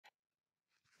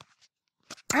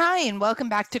Hi, and welcome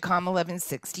back to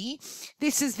COMM1160.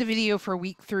 This is the video for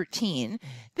week 13.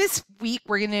 This week,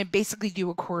 we're going to basically do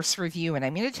a course review, and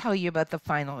I'm going to tell you about the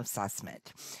final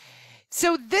assessment.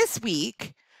 So this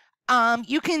week,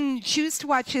 you can choose to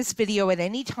watch this video at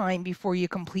any time before you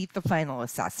complete the final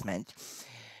assessment.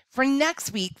 For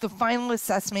next week, the final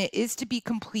assessment is to be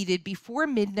completed before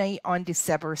midnight on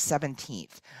December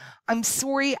 17th. I'm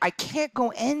sorry, I can't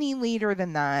go any later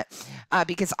than that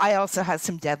because I also have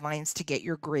some deadlines to get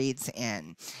your grades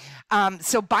in.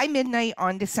 So by midnight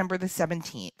on December the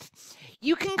 17th,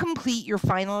 you can complete your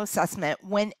final assessment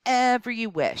whenever you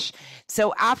wish.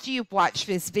 So after you've watched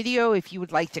this video, if you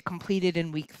would like to complete it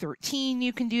in week 13,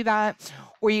 you can do that,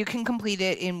 or you can complete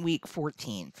it in week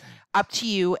 14. Up to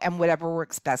you and whatever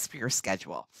works best for your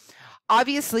schedule.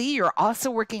 Obviously, you're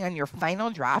also working on your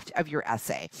final draft of your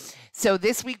essay. So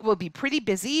this week will be pretty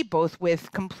busy, both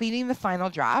with completing the final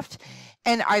draft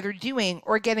and either doing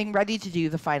or getting ready to do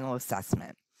the final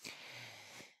assessment.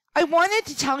 I wanted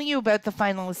to tell you about the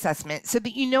final assessment so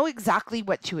that you know exactly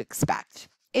what to expect.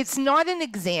 It's not an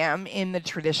exam in the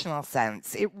traditional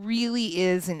sense. It really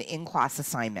is an in-class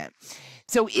assignment.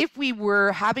 So if we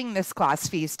were having this class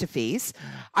face-to-face,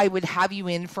 I would have you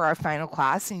in for our final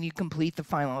class and you complete the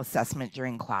final assessment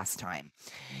during class time.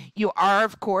 You are,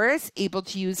 of course, able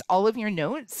to use all of your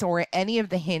notes or any of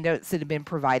the handouts that have been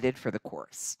provided for the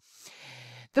course.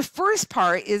 The first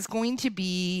part is going to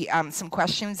be some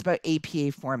questions about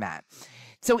APA format.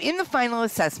 So in the final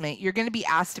assessment, you're going to be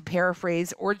asked to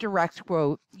paraphrase or direct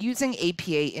quote using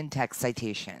APA in-text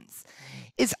citations.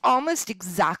 It's almost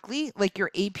exactly like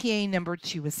your APA number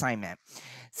 2 assignment.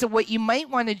 So what you might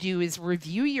want to do is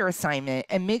review your assignment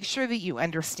and make sure that you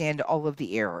understand all of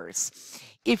the errors.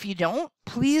 If you don't,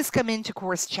 please come into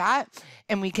course chat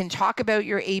and we can talk about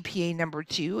your APA number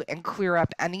 2 and clear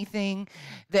up anything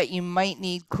that you might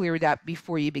need cleared up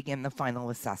before you begin the final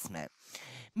assessment.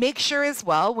 Make sure as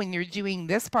well when you're doing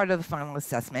this part of the final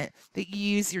assessment that you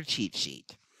use your cheat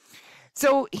sheet.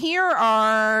 So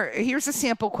here's a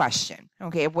sample question,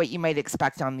 okay, of what you might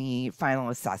expect on the final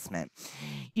assessment.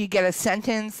 You get a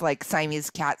sentence like Siamese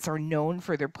cats are known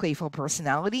for their playful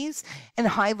personalities and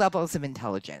high levels of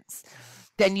intelligence.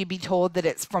 Then you'd be told that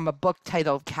it's from a book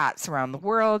titled Cats Around the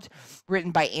World,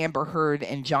 written by Amber Heard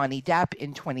and Johnny Depp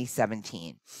in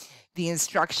 2017. The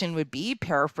instruction would be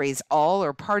paraphrase all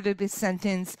or part of this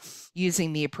sentence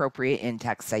using the appropriate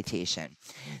in-text citation.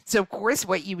 So, of course,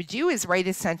 what you would do is write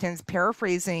a sentence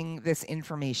paraphrasing this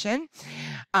information,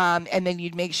 and then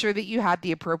you'd make sure that you had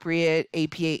the appropriate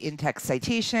APA in-text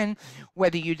citation,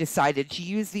 whether you decided to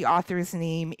use the author's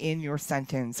name in your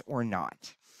sentence or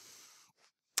not.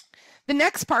 The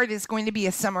next part is going to be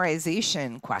a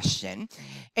summarization question,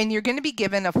 and you're going to be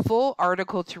given a full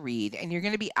article to read, and you're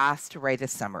going to be asked to write a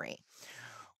summary.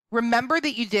 Remember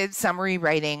that you did summary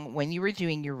writing when you were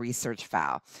doing your research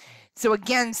file. So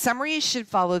again, summaries should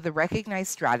follow the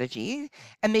recognized strategy,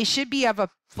 and they should be of a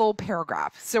full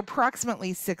paragraph, so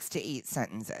approximately 6 to 8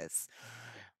 sentences.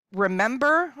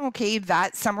 Remember, okay,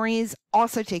 that summaries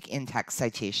also take in-text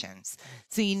citations.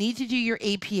 So you need to do your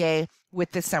APA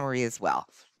with the summary as well.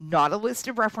 Not a list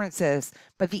of references,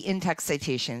 but the in-text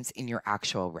citations in your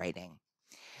actual writing.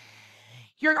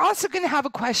 You're also going to have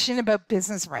a question about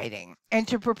business writing. And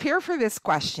to prepare for this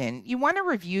question, you want to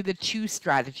review the 2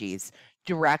 strategies,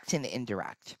 direct and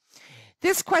indirect.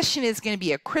 This question is going to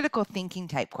be a critical thinking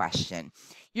type question.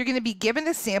 You're going to be given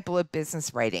a sample of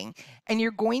business writing, and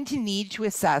you're going to need to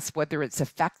assess whether it's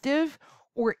effective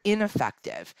or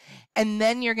ineffective. And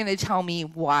then you're going to tell me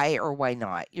why or why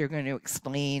not. You're going to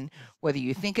explain whether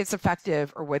you think it's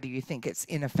effective or whether you think it's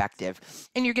ineffective.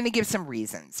 And you're going to give some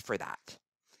reasons for that.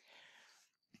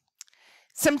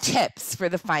 Some tips for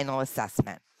the final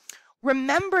assessment.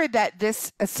 Remember that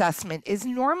this assessment is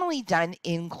normally done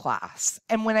in class.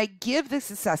 And when I give this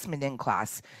assessment in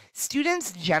class,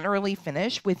 students generally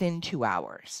finish within 2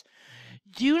 hours.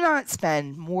 Do not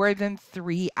spend more than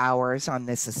 3 hours on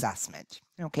this assessment.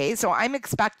 Okay, so I'm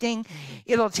expecting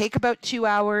it'll take about 2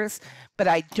 hours, but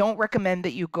I don't recommend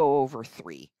that you go over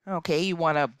 3. Okay, you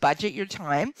want to budget your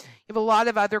time. You have a lot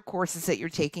of other courses that you're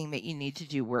taking that you need to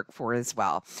do work for as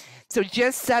well. So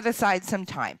just set aside some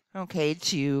time, okay,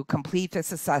 to complete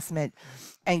this assessment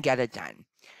and get it done.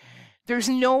 There's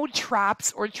no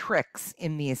traps or tricks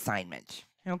in the assignment.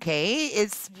 Okay,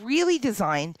 it's really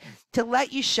designed to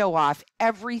let you show off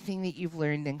everything that you've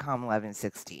learned in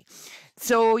COMM1160.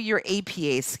 So your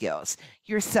APA skills,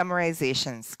 your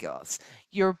summarization skills,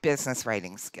 your business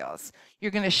writing skills. You're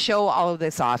going to show all of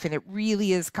this off, and it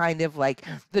really is kind of like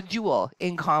the duel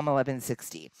in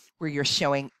COMM1160, where you're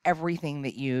showing everything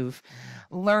that you've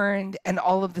learned and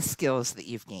all of the skills that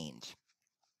you've gained.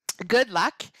 Good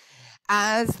luck.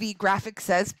 As the graphic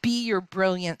says, be your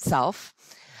brilliant self.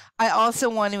 I also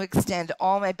want to extend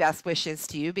all my best wishes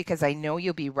to you because I know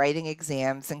you'll be writing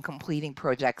exams and completing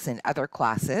projects in other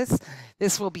classes.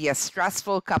 This will be a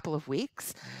stressful couple of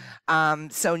weeks.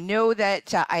 So know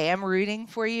that I am rooting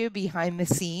for you behind the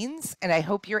scenes, and I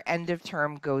hope your end of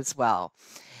term goes well.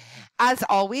 As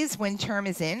always, when term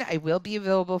is in, I will be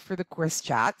available for the course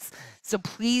chats. So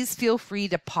please feel free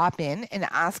to pop in and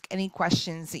ask any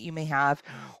questions that you may have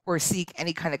or seek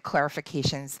any kind of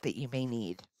clarifications that you may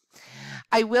need.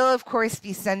 I will, of course,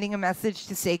 be sending a message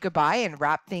to say goodbye and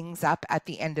wrap things up at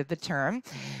the end of the term.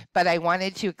 But I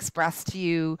wanted to express to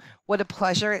you what a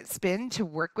pleasure it's been to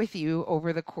work with you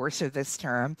over the course of this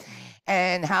term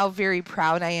and how very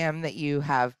proud I am that you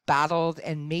have battled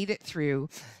and made it through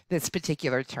this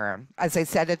particular term. As I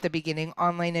said at the beginning,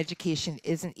 online education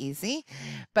isn't easy,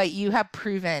 but you have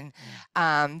proven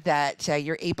that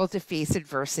you're able to face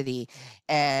adversity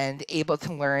and able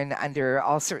to learn under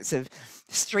all sorts of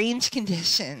strange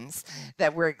conditions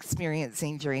that we're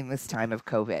experiencing during this time of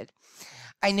COVID.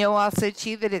 I know also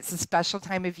too that it's a special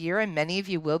time of year and many of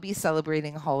you will be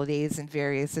celebrating holidays and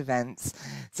various events.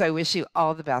 So I wish you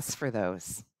all the best for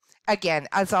those. Again,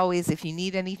 as always, if you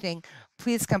need anything,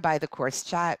 please come by the course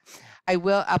chat. I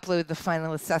will upload the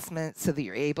final assessment so that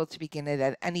you're able to begin it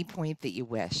at any point that you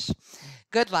wish.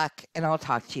 Good luck, and I'll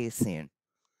talk to you soon.